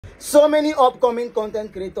So many upcoming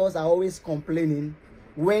content creators are always complaining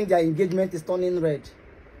when their engagement is turning red.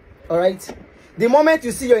 All right, the moment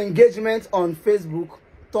you see your engagement on Facebook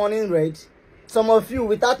turning red, some of you,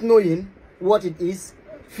 without knowing what it is,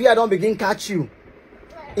 fear don't begin catch you.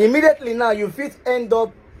 Immediately now, you fit end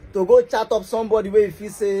up to go chat up somebody where if you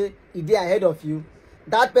say if they ahead of you,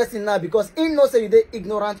 that person now, because he knows say they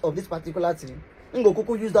ignorant of this particular thing, he go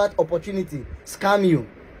kuku use that opportunity scam you.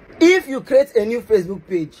 If you create a new Facebook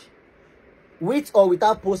page with or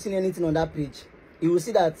without posting anything on that page, you will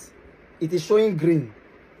see that it is showing green.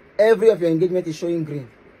 Every of your engagement is showing green.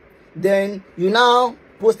 Then you now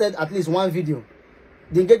posted at least one video.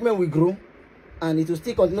 The engagement will grow and it will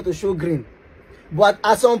still continue to show green. But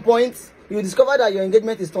at some point, you discover that your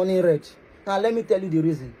engagement is turning red. Now, let me tell you the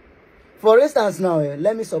reason. For instance, now,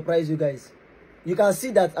 let me surprise you guys. You can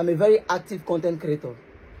see that I'm a very active content creator.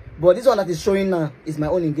 But this one that is showing now is my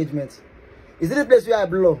own engagement. Is it the place where I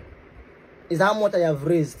blow? Is how much I have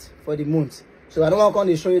raised for the month. So I don't want to come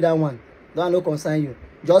to show you that one. Don't no concern you.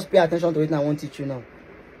 Just pay attention to it and I won't teach you now.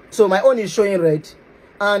 So my own is showing red.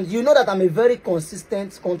 And you know that I'm a very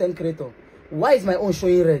consistent content creator. Why is my own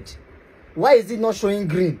showing red? Why is it not showing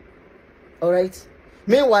green? Alright.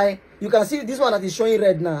 Meanwhile, you can see this one that is showing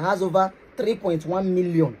red now has over 3.1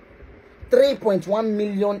 million. 3.1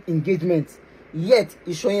 million engagements. Yet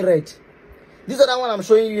it's showing red. This other one I'm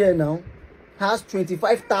showing you here now has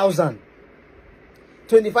 25,000.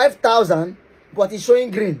 25,000, but it's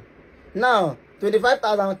showing green. Now,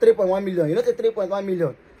 25,000, 3.1 million. You know the 3.1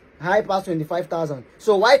 million high past 25,000.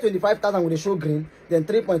 So why 25,000 will they show green, then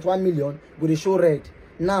 3.1 million will they show red?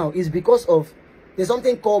 Now, it's because of there's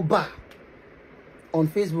something called bar on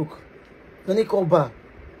Facebook. Something called bar.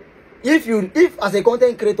 If as a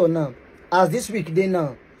content creator now, as this week day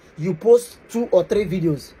now, you post 2 or 3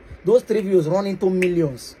 videos, those 3 videos run into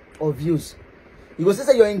millions of views. You go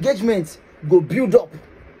say your engagement go build up.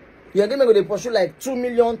 Your engagement go pursue like 2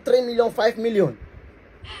 million, 3 million, 5 million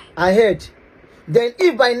ahead. Then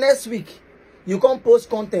if by next week you can't post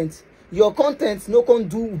content, your content no can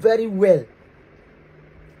do very well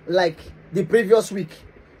like the previous week,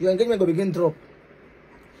 your engagement will begin drop.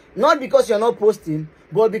 Not because you're not posting,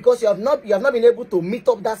 but because you have not been able to meet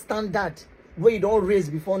up that standard where you don't raise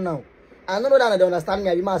before now. I don't know that I don't understand me.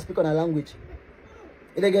 I must speak on a language.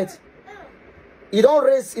 You get? You don't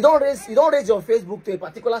raise your Facebook to a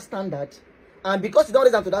particular standard, and because you don't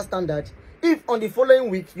raise them to that standard, if on the following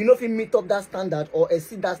week you know if you meet up that standard or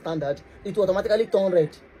exceed that standard, it will automatically turn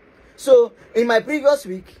red. So in my previous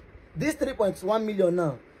week, this 3.1 million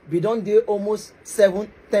now be done there almost 7-10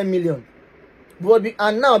 million.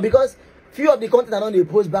 And now because few of the content I don't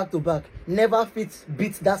post back to back never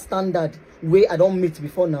beat that standard where I don't meet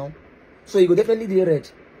before now, so you go definitely do red.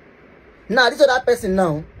 Now this other person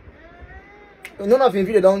now, none of your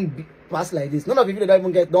video don't pass like this. None of your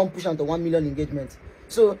video don't push onto 1 million engagement.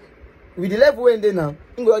 So with the level we're in there now,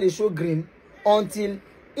 you go show green until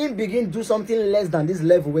in begin do something less than this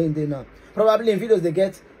level we're in there now. Probably in videos they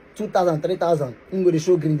get 2,000, 3,000, in go they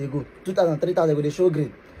show green, they go 2,000, 3,000, go they show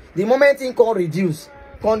green. The moment in can reduce,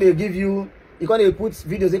 can they give you, you can they put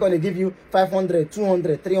videos, they can they give you 500,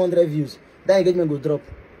 200, 300 views. That engagement will drop.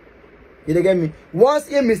 You get me?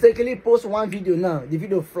 Once you mistakenly post one video now, the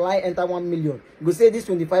video fly enter 1 million. You go say this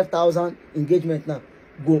 25,000 engagement now,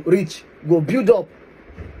 go reach, go build up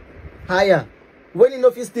higher. When you know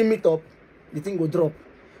if you still meet up, the thing will drop.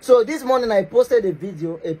 So this morning I posted a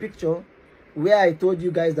video, a picture, where I told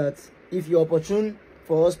you guys that if you're opportune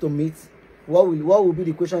for us to meet, what will be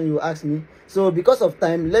the question you ask me? So because of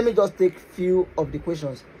time, let me just take few of the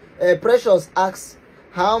questions. Precious asks,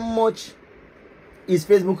 how much is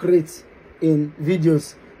Facebook rate in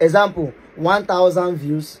videos? Example, 1,000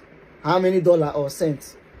 views, how many dollar or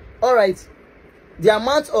cents? All right, the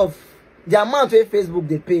amount where Facebook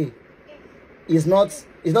they pay is not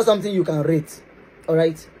something you can rate. All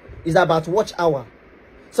right, it's about watch hour.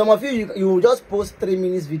 Some of you will just post 3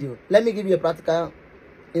 minutes video. Let me give you a practical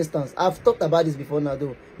instance. I've talked about this before now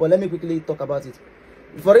though, but let me quickly talk about it.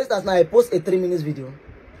 For instance, now I post a 3 minutes video,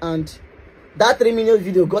 and that 3 minute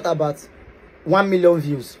video got about 1 million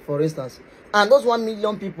views, for instance. And those 1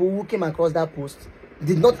 million people who came across that post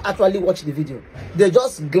did not actually watch the video. They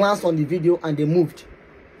just glanced on the video and they moved.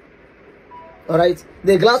 All right,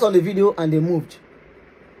 they glanced on the video and they moved.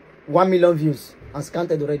 1 million views and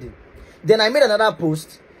counted already. Then I made another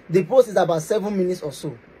post. The post is about 7 minutes or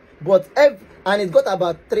so, but and it got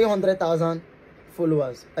about 300,000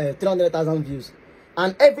 followers, 300,000 views,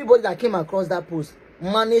 and everybody that came across that post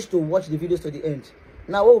managed to watch the videos to the end.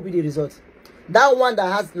 Now what will be the result? That one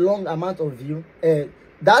that has long amount of view,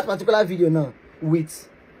 that particular video now with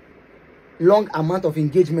long amount of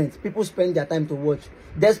engagement, people spend their time to watch,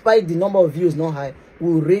 despite the number of views not high,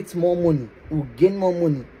 will rate more money, will gain more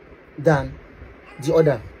money than the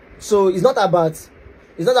other. So it's not about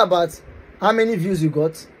how many views you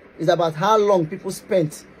got, it's about how long people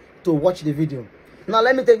spent to watch the video. Now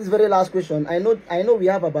let me take this very last question. I know we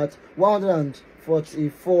have about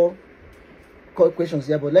 144 questions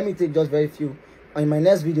here, but let me take just very few. In my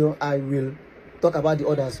next video I will talk about the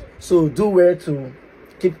others, so do well to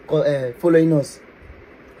keep following us.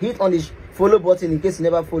 Hit on the follow button in case you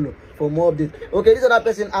never follow for more updates. Okay, this other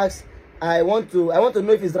person asks, I want to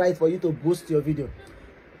know if it's right for you to boost your video.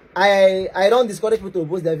 I don't discourage people to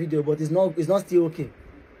boost their video, but it's not still okay.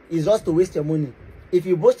 It's just to waste your money. If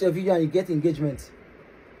you boost your video and you get engagement,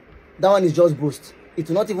 that one is just boost. It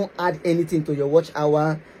will not even add anything to your watch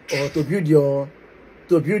hour or to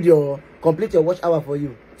complete your watch hour for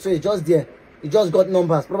you. So it's just there. It just got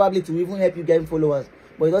numbers, probably to even help you get followers.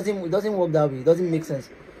 But it doesn't work that way. It doesn't make sense.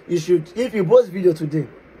 You should, if you post video today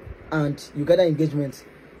and you gather engagement,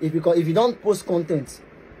 if you don't post content,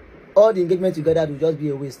 all the engagement you gather will just be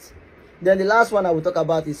a waste. Then the last one I will talk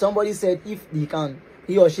about is somebody said if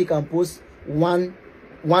he or she can post one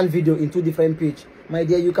video in 2 different pages. My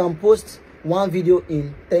dear, you can post one video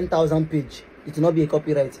in 10,000 pages. It will not be a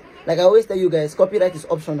copyright. Like I always tell you guys, copyright is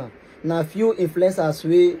optional. Now few influencers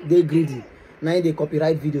they greedy. Now they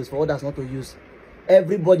copyright videos for others not to use.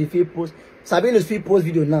 Everybody feel post. Sabinus feel post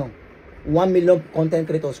video now. 1 million content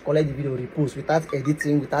creators collect the video, repost without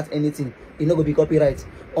editing, without anything. It not gonna be copyright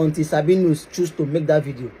until Sabinus choose to make that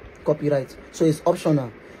video copyright. So it's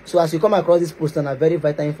optional. So as you come across this post and a very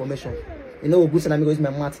vital information, you know, good and use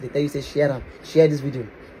my math. They tell you say share this video.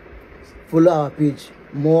 Follow our page.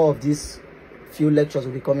 More of these few lectures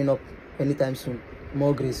will be coming up anytime soon.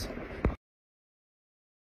 More grace.